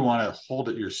you do want to hold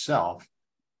it yourself,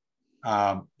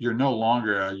 you're no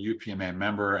longer a UPMA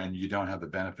member and you don't have the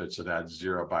benefits of that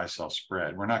zero buy-sell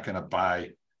spread. We're not going to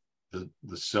buy the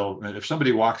silver. If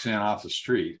somebody walks in off the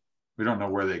street, we don't know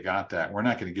where they got that. We're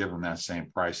not going to give them that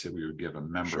same price that we would give a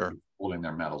member holding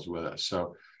their metals with us.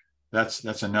 So that's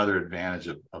another advantage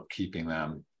of keeping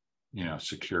them, you know,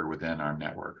 secure within our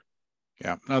network.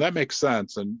 Yeah, no, that makes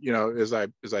sense. And, you know, as I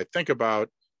think about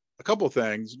a couple of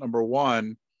things, number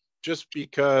one, just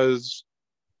because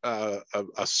a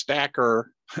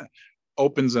stacker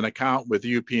opens an account with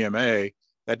UPMA,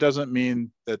 that doesn't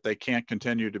mean that they can't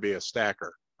continue to be a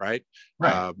stacker, right?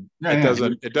 Right.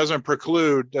 It doesn't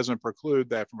preclude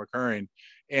that from occurring.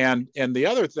 And the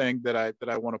other thing that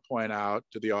I want to point out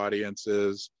to the audience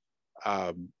is,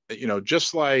 you know,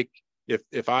 just like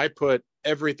if I put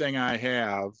everything I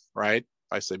have, right?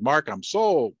 I say, Mark, I'm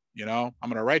sold, you know, I'm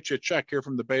going to write you a check here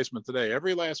from the basement today.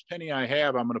 Every last penny I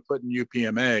have, I'm going to put in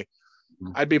UPMA.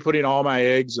 I'd be putting all my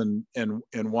eggs in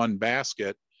one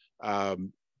basket.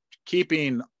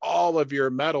 Keeping all of your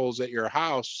metals at your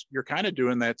house, you're kind of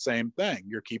doing that same thing.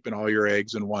 You're keeping all your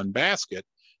eggs in one basket.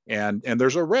 And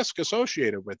there's a risk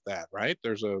associated with that, right?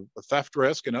 There's a theft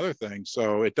risk and other things.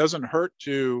 So it doesn't hurt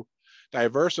to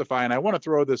diversify. And I want to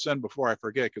throw this in before I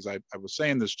forget, because I was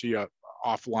saying this to you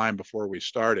offline before we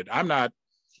started. I'm not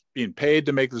being paid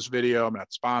to make this video. I'm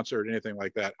not sponsored, anything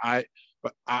like that.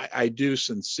 But I do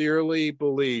sincerely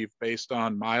believe, based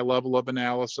on my level of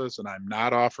analysis, and I'm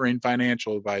not offering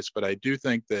financial advice, but I do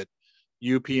think that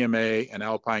UPMA and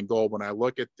Alpine Gold, when I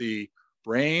look at the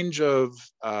range of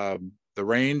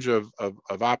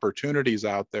opportunities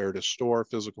out there to store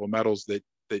physical metals, that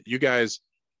you guys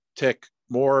check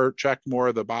more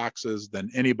of the boxes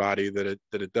than anybody, that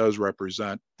it does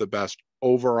represent the best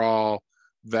overall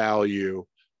value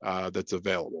that's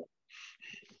available.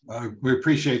 We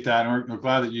appreciate that, and we're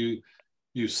glad that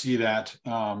you see that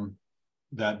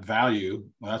that value.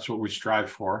 That's what we strive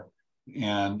for.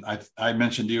 And I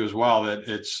mentioned to you as well that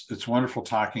it's wonderful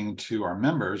talking to our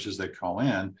members as they call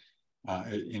in,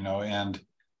 you know, and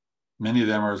many of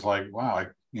them are like, wow,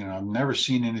 I've never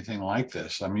seen anything like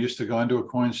this. I'm used to going to a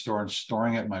coin store and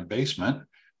storing it in my basement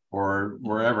or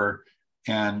wherever,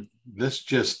 and this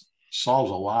just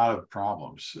solves a lot of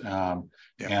problems.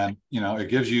 And you know, it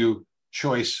gives you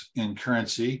choice in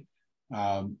currency.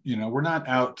 You know, we're not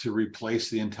out to replace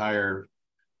the entire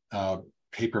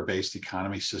paper-based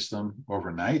economy system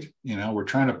overnight. You know, we're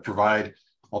trying to provide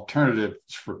alternatives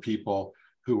for people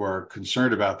who are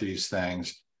concerned about these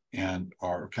things and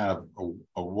are kind of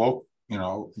awoke. You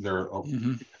know, they're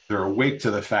awake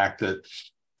to the fact that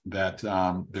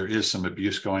there is some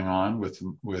abuse going on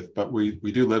but we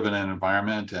do live in an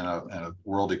environment and a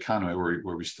world economy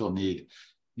where we still need,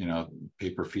 you know,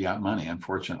 paper fiat money,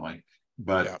 unfortunately.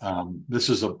 But this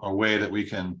is a way that we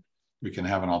can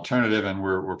have an alternative, and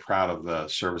we're proud of the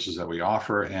services that we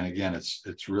offer. And again,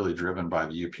 it's really driven by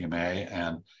the UPMA,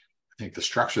 and I think the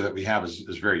structure that we have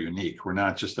is very unique. We're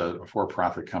not just a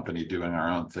for-profit company doing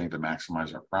our own thing to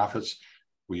maximize our profits.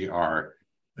 We are,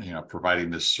 you know,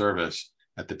 providing this service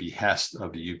at the behest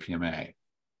of the UPMA,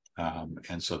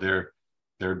 and so they're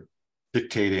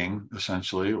dictating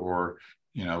essentially, or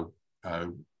you know,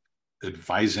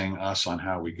 advising us on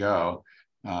how we go.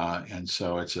 And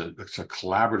so it's a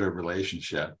collaborative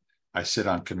relationship. I sit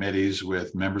on committees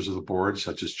with members of the board,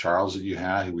 such as Charles that you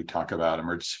had, who we talk about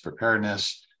emergency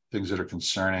preparedness, things that are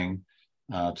concerning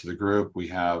to the group. We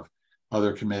have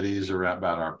other committees about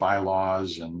our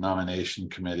bylaws and nomination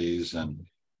committees and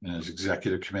as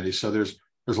executive committees. So there's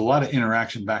a lot of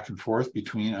interaction back and forth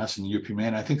between us and UPMA,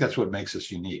 and I think that's what makes us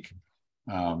unique,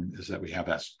 is that we have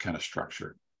that kind of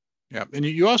structure. Yeah, and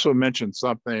you also mentioned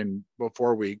something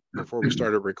before we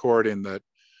started recording that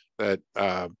that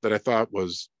I thought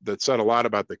that said a lot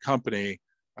about the company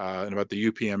and about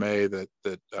the UPMA,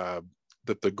 that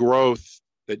the growth,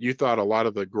 that you thought a lot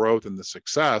of the growth and the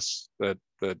success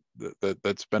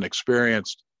that's been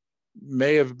experienced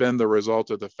may have been the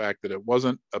result of the fact that it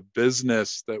wasn't a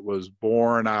business that was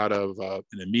born out of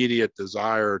an immediate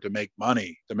desire to make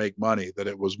money, that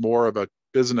it was more of a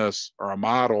business or a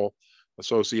model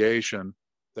association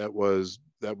that was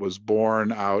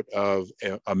born out of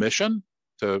a mission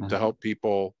to help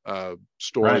people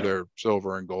store their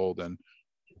silver and gold. And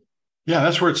yeah,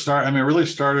 that's where it started. I mean, it really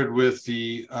started with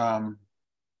the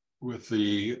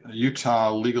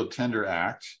Utah Legal Tender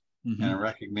Act and a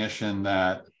recognition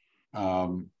that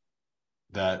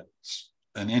that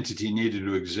an entity needed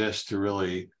to exist to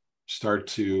really start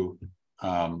to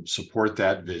support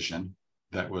that vision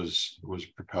that was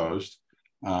proposed.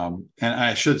 And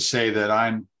I should say that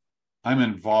I'm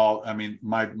involved. I mean,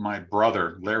 my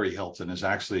brother Larry Hilton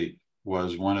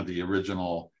was one of the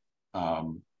original.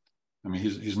 I mean,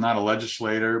 he's not a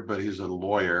legislator, but he's a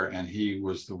lawyer, and he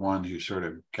was the one who sort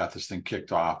of got this thing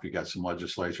kicked off. He got some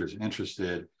legislators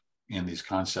interested in these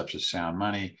concepts of sound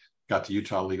money, got the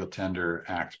Utah Legal Tender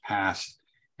Act passed,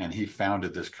 and he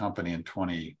founded this company in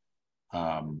 2012,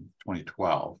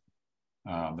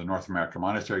 the North American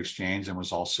Monetary Exchange, and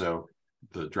was also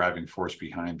the driving force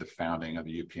behind the founding of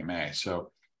the UPMA.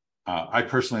 So I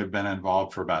personally have been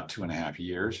involved for about 2.5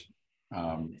 years.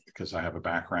 Because I have a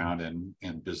background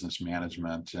in business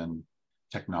management and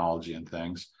technology and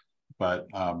things. But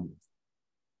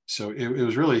so it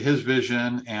was really his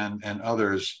vision and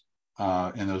others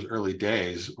in those early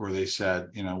days where they said,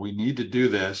 we need to do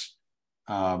this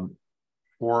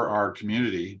for our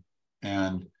community.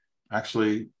 And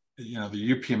actually,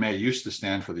 the UPMA used to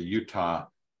stand for the Utah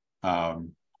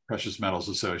Precious Metals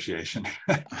Association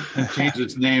and changed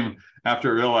its name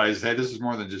after it realized, hey, this is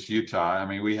more than just Utah. I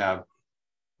mean, we have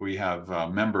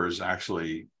members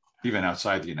actually even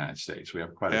outside the United States. We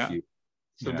have quite a few.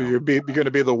 So you're going to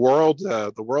be the World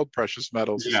Precious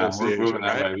Metals Association. We're moving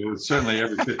that way. Certainly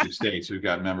every 50 states we've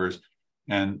got members,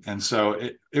 and so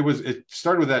it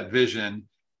started with that vision,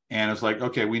 and it was like,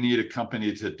 okay, we need a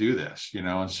company to do this,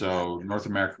 and so North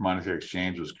American Monetary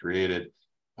Exchange was created,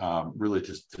 really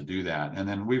just to do that. And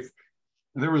then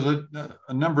there was a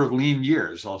number of lean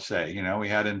years, I'll say. We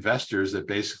had investors that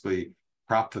basically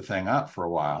prop the thing up for a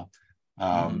while,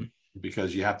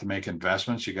 because you have to make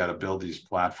investments. You got to build these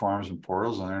platforms and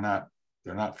portals, and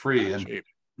they're not free,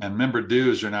 and member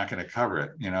dues are not going to cover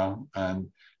it, and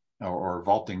or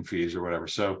vaulting fees or whatever.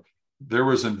 So there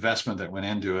was investment that went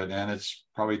into it, and it's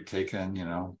probably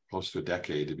taken close to a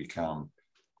decade to become,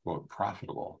 quote,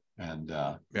 profitable. And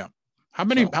how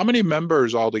many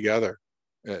members altogether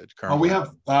currently? We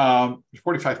have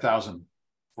 45,000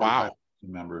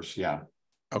 members. Yeah.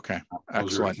 Okay,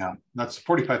 excellent. That's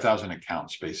 45,000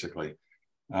 accounts, basically.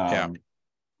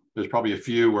 There's probably a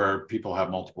few where people have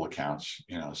multiple accounts,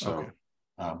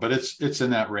 but it's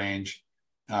in that range.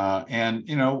 And,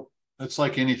 it's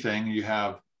like anything. You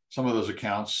have some of those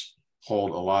accounts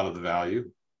hold a lot of the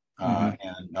value, and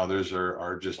others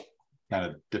are just kind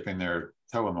of dipping their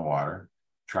toe in the water,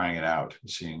 trying it out,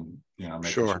 seeing, making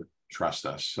sure to trust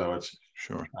us. So it's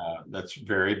that's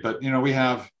varied. But, we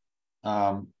have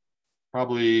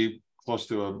probably close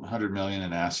to 100 million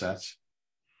in assets,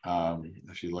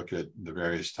 if you look at the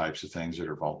various types of things that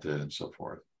are vaulted and so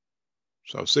forth.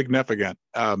 So significant.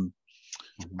 I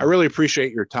really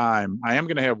appreciate your time. I am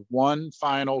going to have one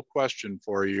final question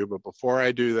for you, but before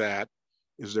I do that,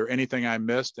 is there anything I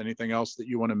missed? Anything else that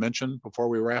you want to mention before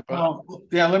we wrap up?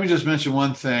 Let me just mention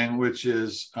one thing, which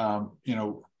is,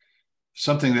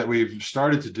 something that we've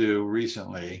started to do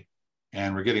recently,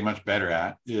 and we're getting much better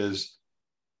at, is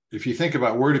if you think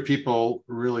about where do people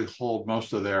really hold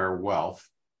most of their wealth,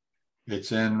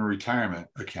 it's in retirement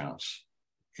accounts.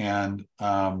 And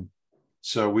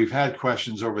so we've had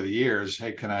questions over the years,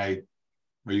 hey, are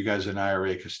you guys an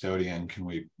IRA custodian?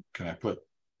 Can I put,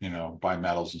 buy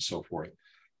metals and so forth?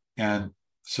 And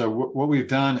so what we've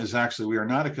done is actually, we are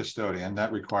not a custodian.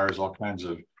 That requires all kinds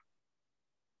of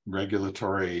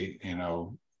regulatory,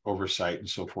 oversight and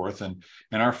so forth. And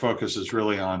our focus is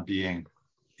really on being,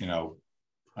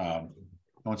 I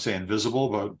won't say invisible,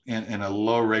 but in a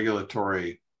low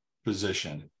regulatory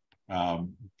position,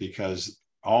 because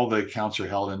all the accounts are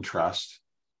held in trust.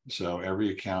 So every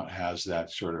account has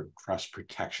that sort of trust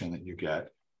protection that you get.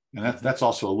 And that's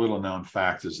also a little known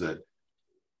fact, is that,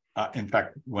 in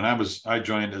fact, when I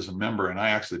joined as a member, and I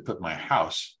actually put my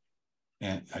house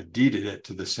and I deeded it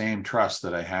to the same trust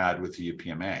that I had with the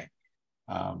UPMA.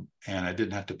 And I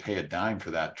didn't have to pay a dime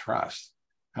for that trust.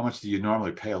 How much do you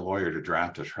normally pay a lawyer to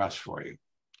draft a trust for you?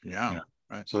 Yeah.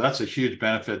 Right. So that's a huge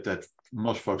benefit that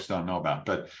most folks don't know about.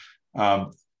 But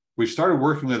we've started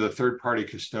working with a third-party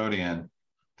custodian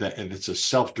and it's a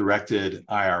self-directed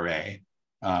IRA,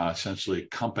 essentially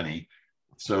company.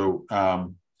 So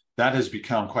that has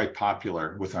become quite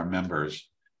popular with our members.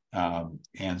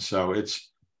 And so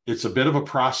it's a bit of a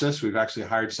process. We've actually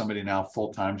hired somebody now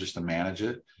full-time just to manage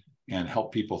it and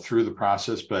help people through the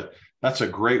process. But that's a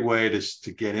great way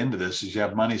to get into this, is you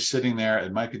have money sitting there.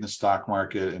 It might be in the stock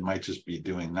market. It might just be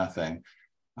doing nothing.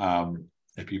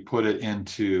 If you put it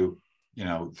into,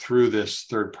 through this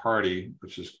third party,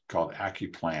 which is called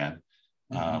AccuPlan,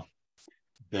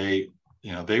 they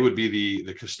would be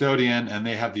the custodian, and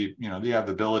they have the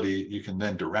ability, you can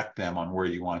then direct them on where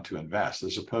you want to invest,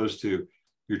 as opposed to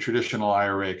your traditional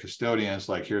IRA custodians,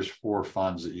 like, here's 4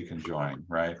 funds that you can join,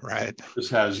 right? Right. This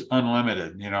has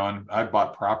unlimited, and I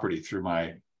bought property through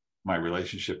my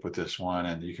relationship with this one,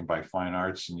 and you can buy fine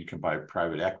arts and you can buy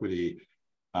private equity,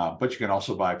 but you can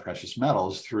also buy precious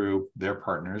metals through their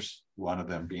partners, one of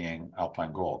them being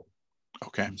Alpine Gold.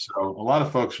 Okay. And so a lot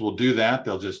of folks will do that.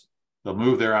 They'll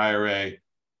move their IRA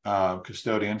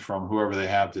custodian from whoever they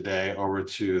have today over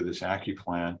to this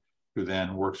AccuPlan, who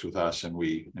then works with us, and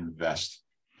we invest.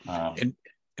 And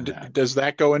does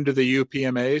that go into the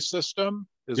UPMA system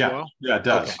as well? Yeah, it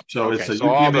does. Okay. So okay. it's a so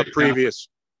UPMA all the previous.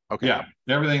 Okay. Yeah,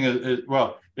 everything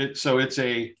it's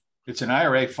an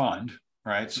IRA fund,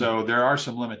 right? So there are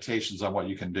some limitations on what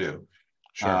you can do.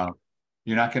 Sure.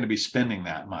 You're not going to be spending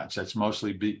that much. That's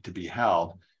mostly to be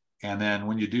held. And then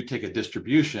when you do take a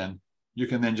distribution, you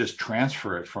can then just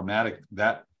transfer it from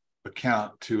that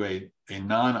account to a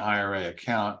non-IRA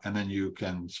account, and then you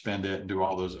can spend it and do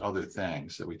all those other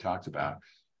things that we talked about.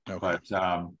 Okay. But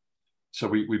so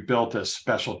we built a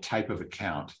special type of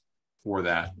account for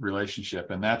that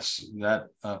relationship, and the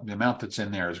amount that's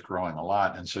in there is growing a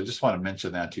lot. And so I just want to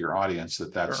mention that to your audience,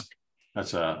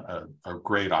 that's a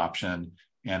great option.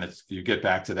 And you get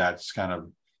back to that, it's kind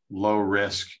of low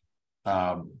risk,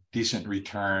 decent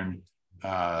return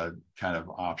kind of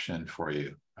option for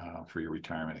you for your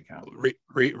retirement account.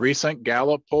 Recent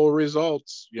Gallup poll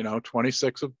results,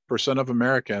 26% of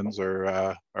Americans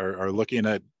are looking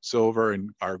at silver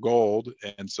and our gold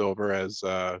and silver as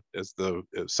the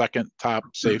second top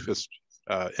safest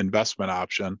investment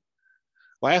option.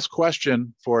 Last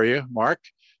question for you, Mark,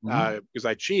 because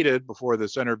I cheated before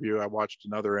this interview. I watched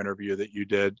another interview that you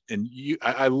did, and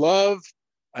I love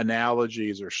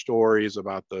analogies or stories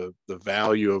about the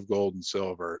value of gold and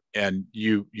silver. And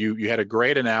you had a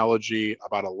great analogy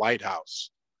about a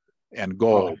lighthouse and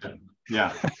gold. Oh,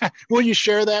 yeah. Will you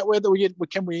share that with?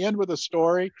 Can we end with a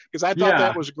story? Because I thought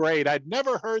that was great. I'd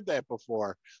never heard that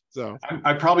before. So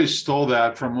I probably stole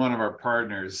that from one of our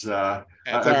partners. I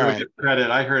really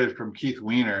credit. I heard it from Keith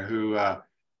Weiner, who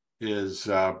is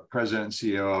president and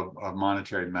CEO of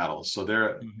Monetary Metals. So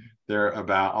they're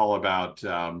all about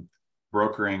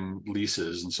brokering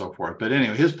leases and so forth. But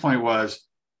anyway, his point was,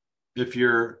 if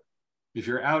you're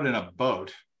out in a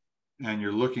boat and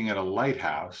you're looking at a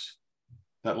lighthouse,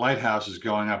 that lighthouse is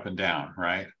going up and down,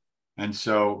 right? And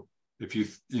so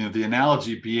if the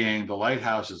analogy being the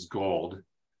lighthouse is gold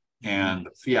and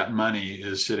the fiat money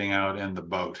is sitting out in the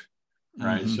boat,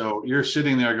 right? So you're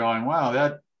sitting there going, wow,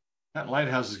 that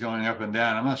lighthouse is going up and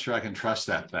down. I'm not sure I can trust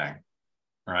that thing,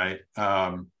 right?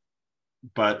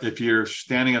 But if you're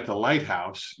standing at the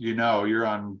lighthouse, you're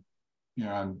on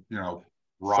rock,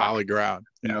 solid ground,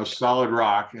 solid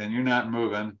rock, and you're not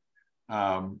moving.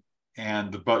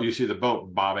 And the boat, you see the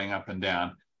boat bobbing up and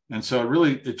down. And so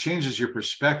it changes your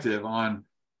perspective on,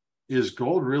 is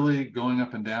gold really going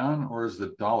up and down, or is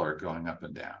the dollar going up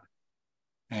and down?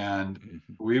 And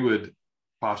we would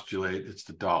postulate it's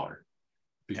the dollar,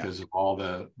 because of all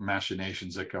the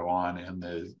machinations that go on in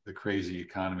the crazy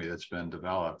economy that's been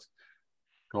developed.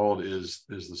 Gold is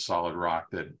the solid rock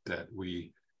that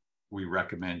we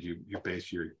recommend you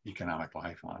base your economic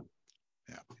life on.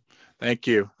 Yeah. Thank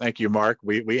you, Mark.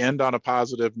 We end on a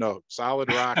positive note.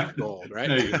 Solid rock gold, right?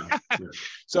 There you go. Yeah.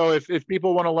 So if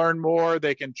people want to learn more,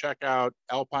 they can check out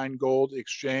Alpine Gold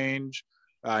Exchange.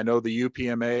 I know the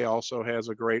UPMA also has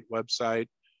a great website.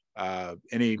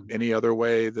 Any other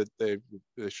way that they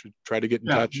should try to get in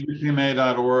touch?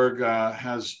 UPMA.org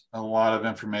has a lot of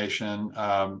information.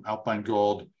 Alpine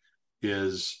Gold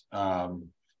is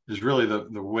really the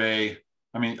way.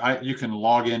 I mean, you can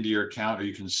log into your account, or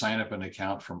you can sign up an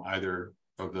account from either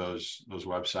of those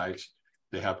websites.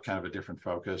 They have kind of a different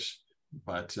focus,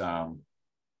 but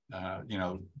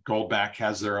Goldback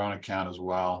has their own account as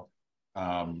well.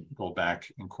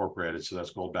 Goldback Incorporated. So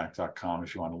that's goldback.com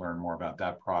if you want to learn more about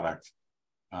that product.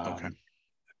 Okay.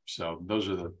 So those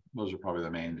are probably the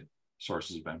main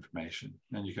sources of information.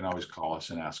 And you can always call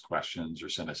us and ask questions or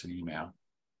send us an email.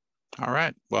 All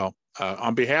right. Well,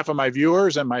 on behalf of my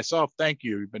viewers and myself, thank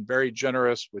you. You've been very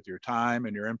generous with your time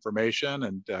and your information,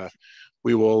 and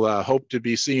we will hope to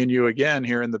be seeing you again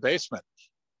here in the basement.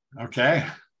 Okay.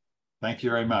 Thank you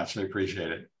very much. I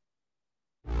appreciate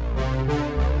it.